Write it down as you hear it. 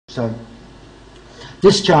So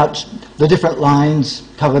this chart, the different lines,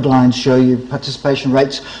 coloured lines, show you participation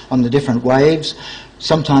rates on the different waves.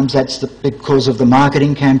 Sometimes that's because of the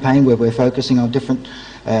marketing campaign where we're focusing on different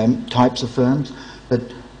types of firms, but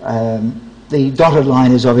the dotted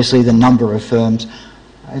line is obviously the number of firms.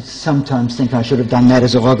 I sometimes think I should have done that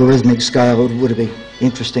as a logarithmic scale. It would be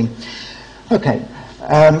interesting. Okay,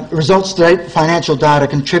 results to date, financial data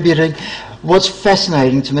contributing. What's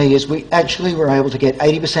fascinating to me is we actually were able to get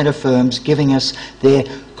 80% of firms giving us their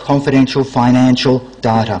confidential financial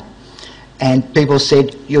data. And people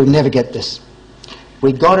said, you'll never get this.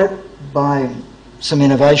 We got it by some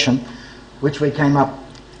innovation, which we came up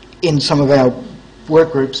in some of our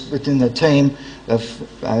work groups within the team of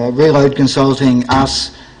Reload Consulting,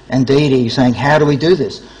 us and Dee Dee, saying, how do we do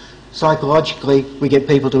this? Psychologically, we get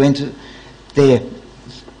people to enter their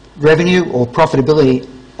revenue or profitability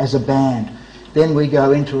as a band. Then we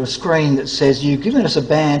go into a screen that says, you've given us a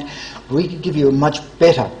band, we can give you a much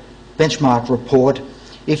better benchmark report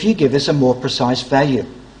if you give us a more precise value.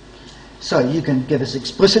 So you can give us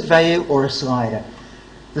explicit value or a slider.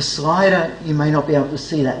 The slider, you may not be able to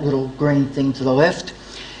see that little green thing to the left.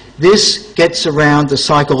 This gets around the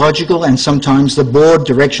psychological and sometimes the board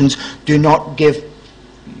directions do not give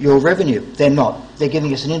your revenue. They're not. They're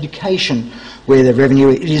giving us an indication where the revenue,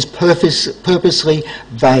 it is purposely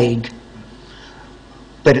vague.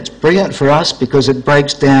 But it's brilliant for us because it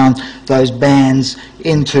breaks down those bands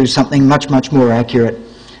into something much, much more accurate.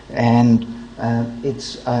 And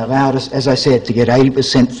it's allowed us, as I said, to get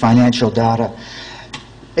 80% financial data.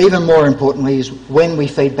 Even more importantly is when we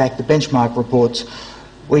feed back the benchmark reports,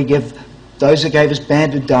 we give those who gave us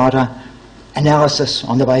banded data analysis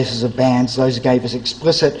on the basis of bands, those who gave us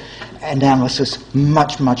explicit analysis,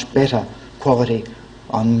 much, much better quality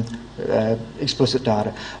on explicit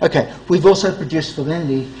data. Okay, we've also produced for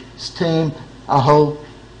Lindy's team a whole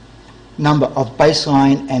number of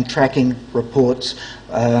baseline and tracking reports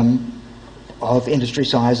of industry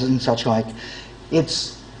sizes and such like.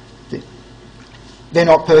 They're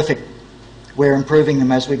not perfect. We're improving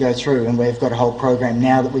them as we go through, and we've got a whole program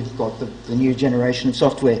now that we've got the new generation of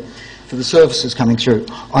software for the services coming through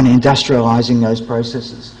on industrialising those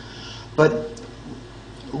processes. But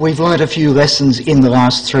we've learnt a few lessons in the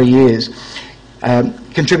last 3 years.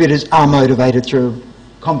 Contributors are motivated through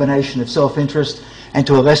a combination of self-interest and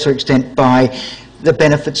to a lesser extent by the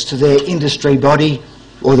benefits to their industry body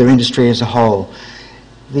or their industry as a whole.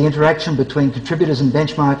 The interaction between contributors and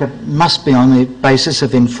benchmarker must be on the basis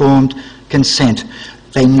of informed consent.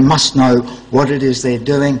 They must know what it is they're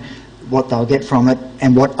doing, what they'll get from it,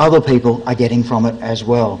 and what other people are getting from it as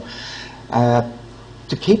well.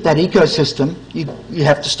 To keep that ecosystem, you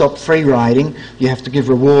have to stop free riding, you have to give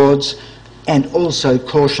rewards and also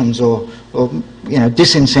cautions or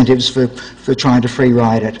disincentives for trying to free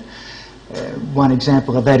ride it. One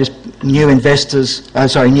example of that is new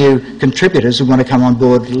contributors who want to come on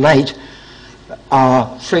board late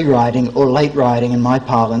are free riding or late riding in my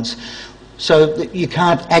parlance, so that you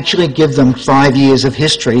can't actually give them 5 years of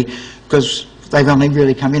history because they've only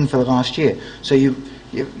really come in for the last year. So you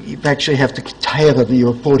actually have to tailor the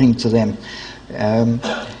reporting to them. And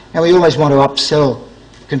we always want to upsell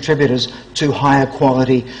contributors to higher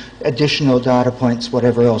quality, additional data points,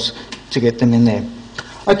 whatever else, to get them in there.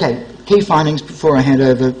 Okay, key findings before I hand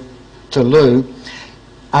over to Lou.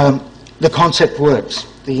 The concept works.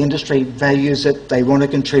 The industry values it, they want to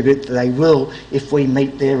contribute, they will if we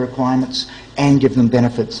meet their requirements and give them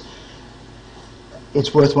benefits.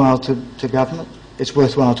 It's worthwhile to government, it's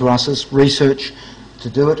worthwhile to us as research to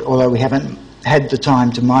do it, although we haven't had the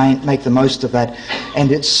time to make the most of that,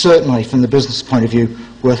 and it's certainly, from the business point of view,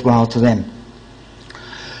 worthwhile to them.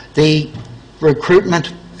 The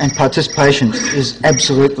recruitment and participation is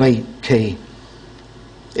absolutely key.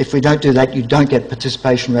 If we don't do that, you don't get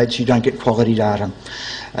participation rates, you don't get quality data.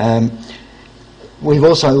 We've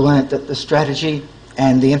also learnt that the strategy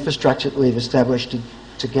and the infrastructure that we've established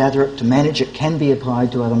to gather it, to manage it, can be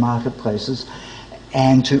applied to other marketplaces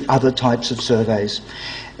and to other types of surveys.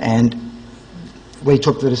 And we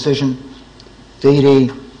took the decision, Dee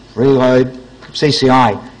Dee, Reload,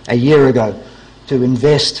 CCI, a year ago, to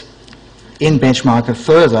invest in Benchmarker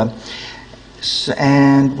further,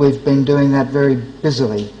 and we've been doing that very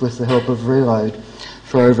busily with the help of Reload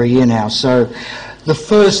for over a year now. So the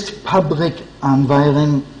first public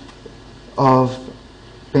unveiling of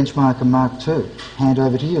Benchmarker Mark II. Hand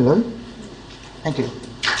over to you, Lou. Thank you.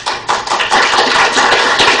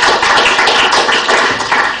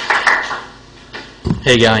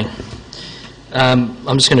 How you going?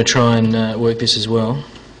 I'm just going to try and work this as well.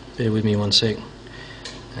 Bear with me one sec.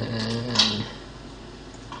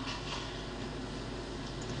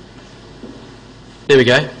 There we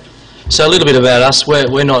go. So a little bit about us.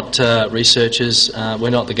 We're not researchers. We're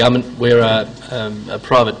not the government. We're a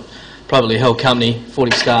privately held company,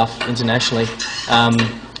 40 staff internationally.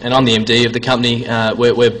 And I'm the MD of the company.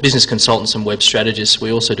 We're business consultants and web strategists.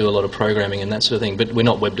 We also do a lot of programming and that sort of thing, but we're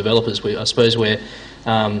not web developers. I suppose we're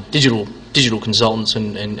digital consultants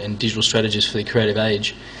and digital strategists for the creative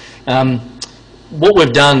age. What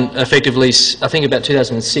we've done effectively, I think about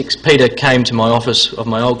 2006, Peter came to my office of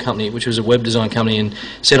my old company, which was a web design company, and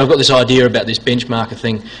said, I've got this idea about this benchmarker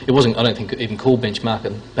thing. It wasn't, I don't think, even called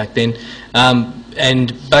benchmarker back then.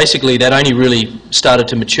 And basically that only really started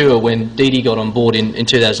to mature when Dee Dee got on board in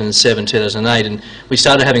 2007, 2008, and we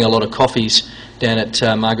started having a lot of coffees down at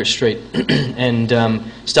Margaret Street and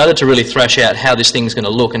started to really thrash out how this thing's going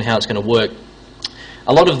to look and how it's going to work.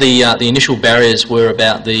 A lot of the initial barriers were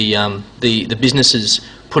about the businesses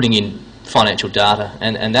putting in financial data,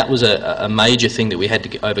 and that was a major thing that we had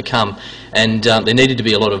to overcome, and there needed to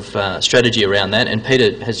be a lot of strategy around that, and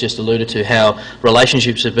Peter has just alluded to how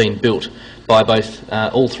relationships have been built by both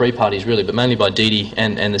all three parties really, but mainly by Dee Dee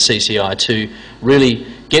and the CCI to really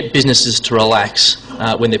get businesses to relax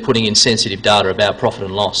when they're putting in sensitive data about profit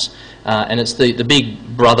and loss. And it's the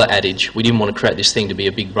big brother adage. We didn't want to create this thing to be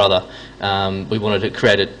a big brother. We wanted to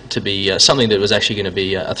create it to be something that was actually going to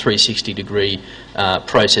be a 360-degree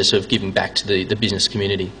process of giving back to the business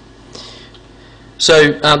community.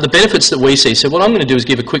 So the benefits that we see, so what I'm going to do is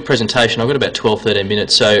give a quick presentation. I've got about 12-13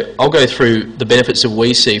 minutes, so I'll go through the benefits that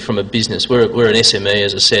we see from a business. We're an SME,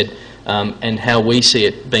 as I said, and how we see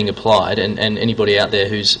it being applied, and anybody out there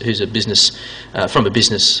who's a business, from a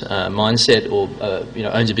business mindset or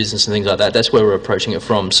owns a business and things like that, that's where we're approaching it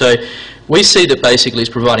from. So we see that basically it's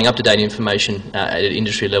providing up-to-date information at an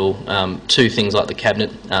industry level to things like the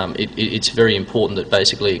cabinet. It's very important that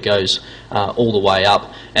basically it goes all the way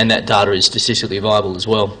up, and that data is statistically viable as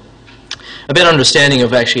well. A better understanding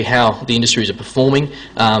of actually how the industries are performing,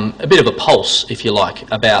 a bit of a pulse, if you like,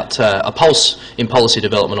 about a pulse in policy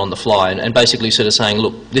development on the fly, and basically sort of saying,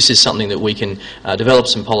 look, this is something that we can develop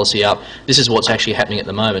some policy up, this is what's actually happening at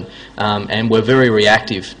the moment, and we're very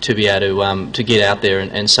reactive to be able to get out there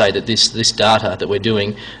and say that this data that we're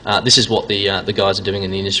doing, this is what the guys are doing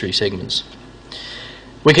in the industry segments.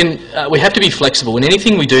 We have to be flexible. In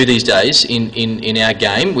anything we do these days in our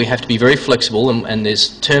game, we have to be very flexible, and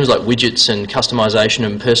there's terms like widgets and customisation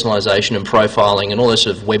and personalisation and profiling and all those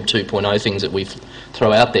sort of Web 2.0 things that we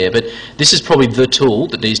throw out there. But this is probably the tool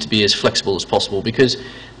that needs to be as flexible as possible, because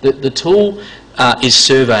the tool is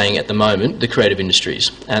surveying at the moment the creative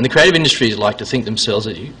industries. And the creative industries like to think themselves,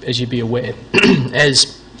 as you'd be aware,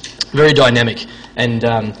 as very dynamic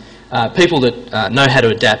and people that know how to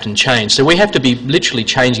adapt and change. So we have to be literally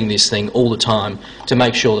changing this thing all the time to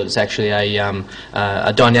make sure that it's actually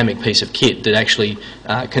a dynamic piece of kit that actually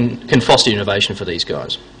can foster innovation for these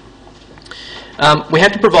guys. We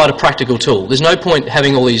have to provide a practical tool. There's no point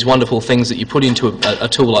having all these wonderful things that you put into a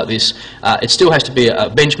tool like this. It still has to be a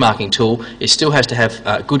benchmarking tool, it still has to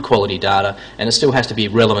have good quality data, and it still has to be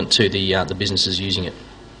relevant to the businesses using it.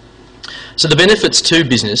 So the benefits to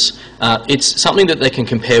business, it's something that they can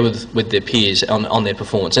compare with their peers on their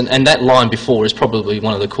performance. And that line before is probably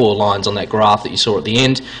one of the core lines on that graph that you saw at the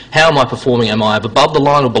end. How am I performing? Am I above the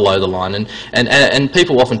line or below the line? And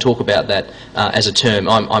people often talk about that as a term.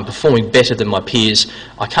 I'm performing better than my peers.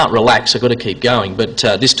 I can't relax, I've got to keep going. But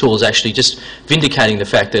this tool is actually just vindicating the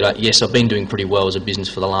fact that, yes, I've been doing pretty well as a business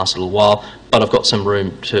for the last little while, but I've got some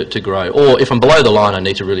room to grow. Or if I'm below the line, I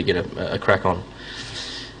need to really get a crack on.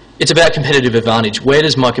 It's about competitive advantage. Where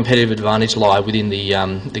does my competitive advantage lie within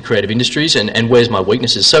the creative industries, and where's my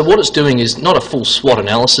weaknesses? So what it's doing is not a full SWOT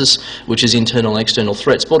analysis, which is internal and external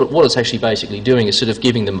threats, but what it's actually basically doing is sort of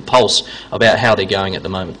giving them a pulse about how they're going at the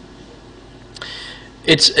moment.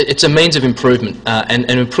 It's a means of improvement,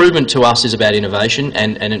 and improvement to us is about innovation,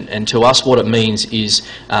 and to us what it means is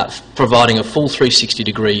providing a full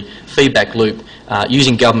 360-degree feedback loop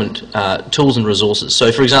using government tools and resources.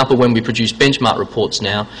 So for example, when we produce benchmark reports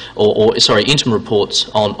now, or interim reports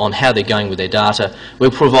on how they're going with their data, we'll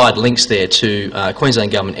provide links there to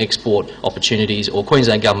Queensland Government export opportunities or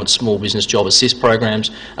Queensland Government small business job assist programs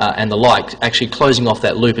and the like, actually closing off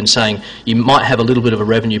that loop and saying you might have a little bit of a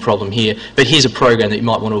revenue problem here, but here's a program that you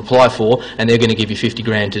might want to apply for, and they're going to give you 50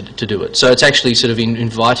 grand to do it. So it's actually sort of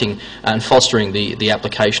inviting and fostering the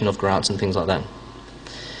application of grants and things like that.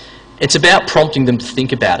 It's about prompting them to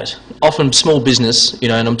think about it. Often small business,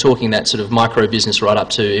 and I'm talking that sort of micro business right up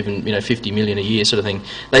to even 50 million a year sort of thing,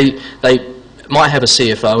 they might have a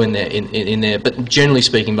CFO in there, but generally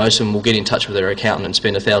speaking, most of them will get in touch with their accountant and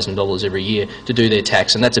spend $1,000 every year to do their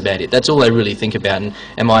tax, and that's about it. That's all they really think about. And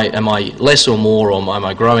am I less or more, or am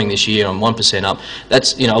I growing this year? I'm 1% up.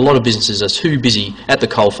 That's, you know, a lot of businesses are too busy at the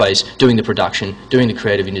coalface doing the production, doing the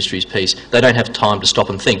creative industries piece. They don't have time to stop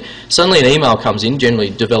and think. Suddenly an email comes in, generally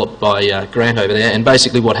developed by Grant over there, and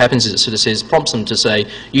basically what happens is it sort of says, prompts them to say,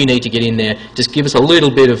 you need to get in there, just give us a little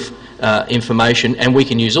bit of information, and we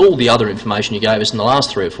can use all the other information you gave us in the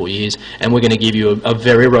last 3 or 4 years, and we're going to give you a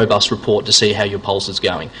very robust report to see how your pulse is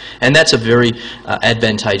going. And that's a very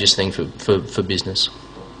advantageous thing for business.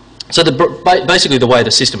 So basically the way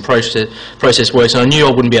the system process works, and I knew I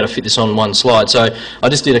wouldn't be able to fit this on one slide, so I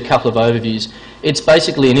just did a couple of overviews. It's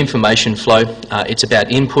basically an information flow. It's about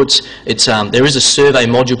inputs. There is a survey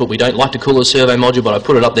module, but we don't like to call it a survey module, but I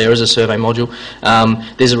put it up there as a survey module.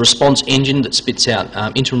 There's a response engine that spits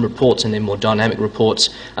out interim reports and then more dynamic reports.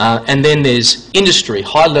 And then there's industry,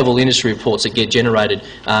 high-level industry reports that get generated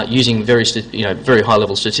using very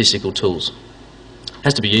high-level statistical tools.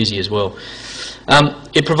 Has to be easy as well.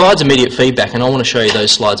 It provides immediate feedback, and I want to show you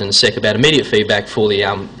those slides in a sec about immediate feedback for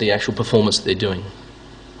the actual performance that they're doing.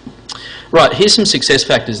 Right, here's some success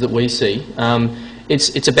factors that we see.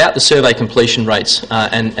 It's about the survey completion rates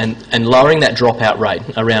and lowering that dropout rate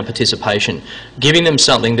around participation, giving them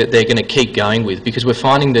something that they're going to keep going with, because we're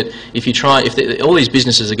finding that if all these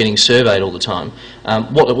businesses are getting surveyed all the time,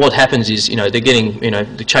 what happens is, you know, they're getting, you know,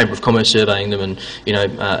 the Chamber of Commerce surveying them, and, you know,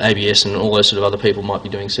 ABS and all those sort of other people might be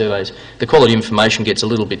doing surveys. The quality of information gets a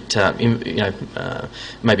little bit,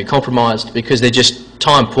 maybe compromised, because they're just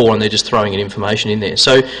time poor and they're just throwing in information in there.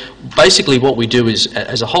 So basically what we do is,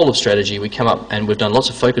 as a whole of strategy, we come up, and we've done lots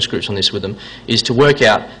of focus groups on this with them, is to work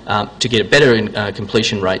out to get better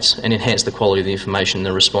completion rates and enhance the quality of the information and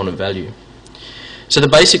the respondent value. So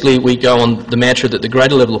basically we go on the mantra that the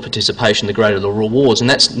greater level of participation, the greater the rewards, and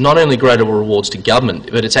that's not only greater rewards to government,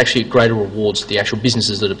 but it's actually greater rewards to the actual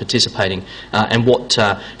businesses that are participating, and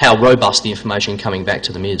how robust the information coming back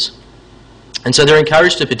to them is. And so they're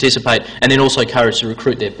encouraged to participate, and then also encouraged to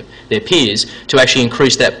recruit their peers to actually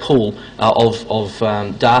increase that pool of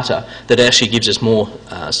data that actually gives us more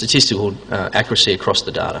statistical accuracy across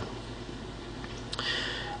the data.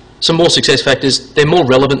 Some more success factors, they're more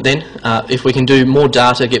relevant then. If we can do more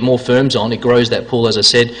data, get more firms on, it grows that pool, as I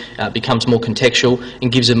said, becomes more contextual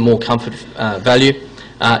and gives them more comfort value.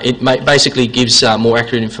 It basically gives more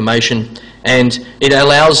accurate information, and it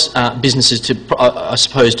allows businesses to, I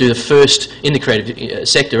suppose, do the first, in the creative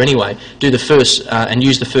sector anyway, do the first and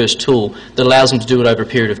use the first tool that allows them to do it over a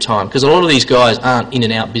period of time. Because a lot of these guys aren't in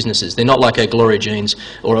and out businesses. They're not like a Gloria Jeans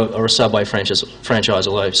or a Subway franchise,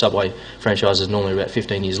 although Subway franchise is normally about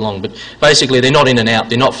 15 years long. But basically they're not in and out,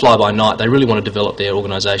 they're not fly by night. They really want to develop their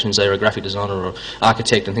organisations. They're a graphic designer or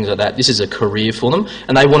architect and things like that. This is a career for them,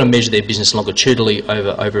 and they want to measure their business longitudinally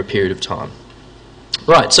over a period of time.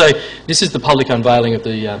 Right, so this is the public unveiling of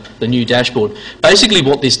the new dashboard. Basically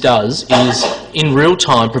what this does is, in real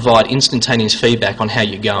time, provide instantaneous feedback on how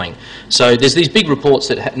you're going. So there's these big reports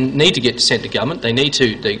that need to get sent to government. They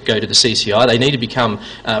go to the CCI. They need to become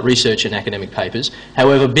research and academic papers.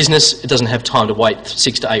 However, business doesn't have time to wait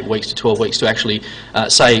 6 to 8 weeks to 12 weeks to actually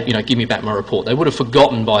say, you know, give me back my report. They would have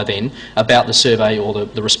forgotten by then about the survey or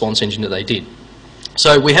the response engine that they did.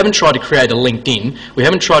 So we haven't tried to create a LinkedIn, we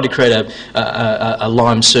haven't tried to create a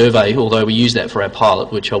Lime survey, although we use that for our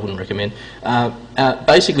pilot, which I wouldn't recommend.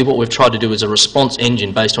 Basically what we've tried to do is a response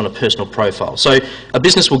engine based on a personal profile. So a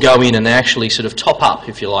business will go in and they actually sort of top up,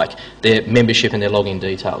 if you like, their membership and their login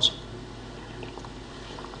details.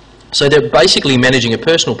 So they're basically managing a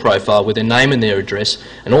personal profile with their name and their address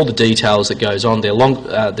and all the details that goes on, their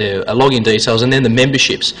login details, and then the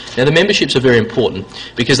memberships. Now the memberships are very important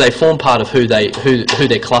because they form part of who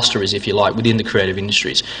their cluster is, if you like, within the creative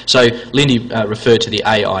industries. So Lindy referred to the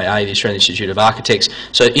AIA, the Australian Institute of Architects.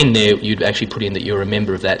 So in there you'd actually put in that you're a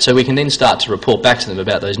member of that. So we can then start to report back to them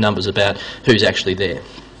about those numbers, about who's actually there.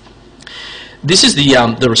 This is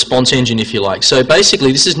the response engine, if you like. So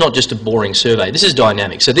basically this is not just a boring survey, this is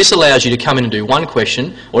dynamic. So this allows you to come in and do one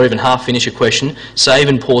question, or even half finish a question, save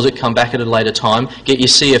and pause it, come back at a later time, get your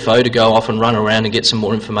CFO to go off and run around and get some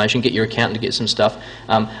more information, get your accountant to get some stuff,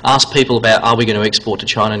 ask people about, are we going to export to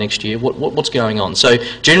China next year, what's going on. So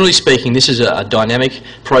generally speaking, this is a dynamic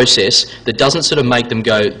process that doesn't sort of make them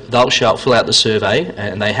go, they'll fill out the survey,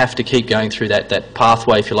 and they have to keep going through that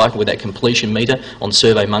pathway, if you like, with that completion meter on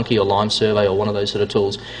SurveyMonkey or Lime Survey or one of those sort of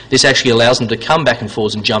tools. This actually allows them to come back and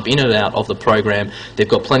forwards and jump in and out of the program. They've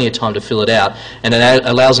got plenty of time to fill it out, and it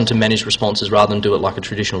allows them to manage responses rather than do it like a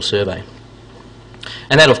traditional survey.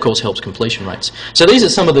 and that of course helps completion rates. So these are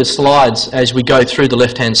some of the slides as we go through the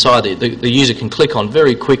left-hand side. The user can click on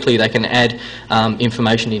very quickly, they can add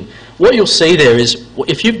information in. What you'll see there is,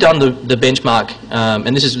 if you've done the benchmark,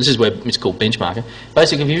 and this is where it's called benchmarking,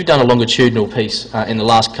 basically if you've done a longitudinal piece in the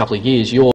last couple of years,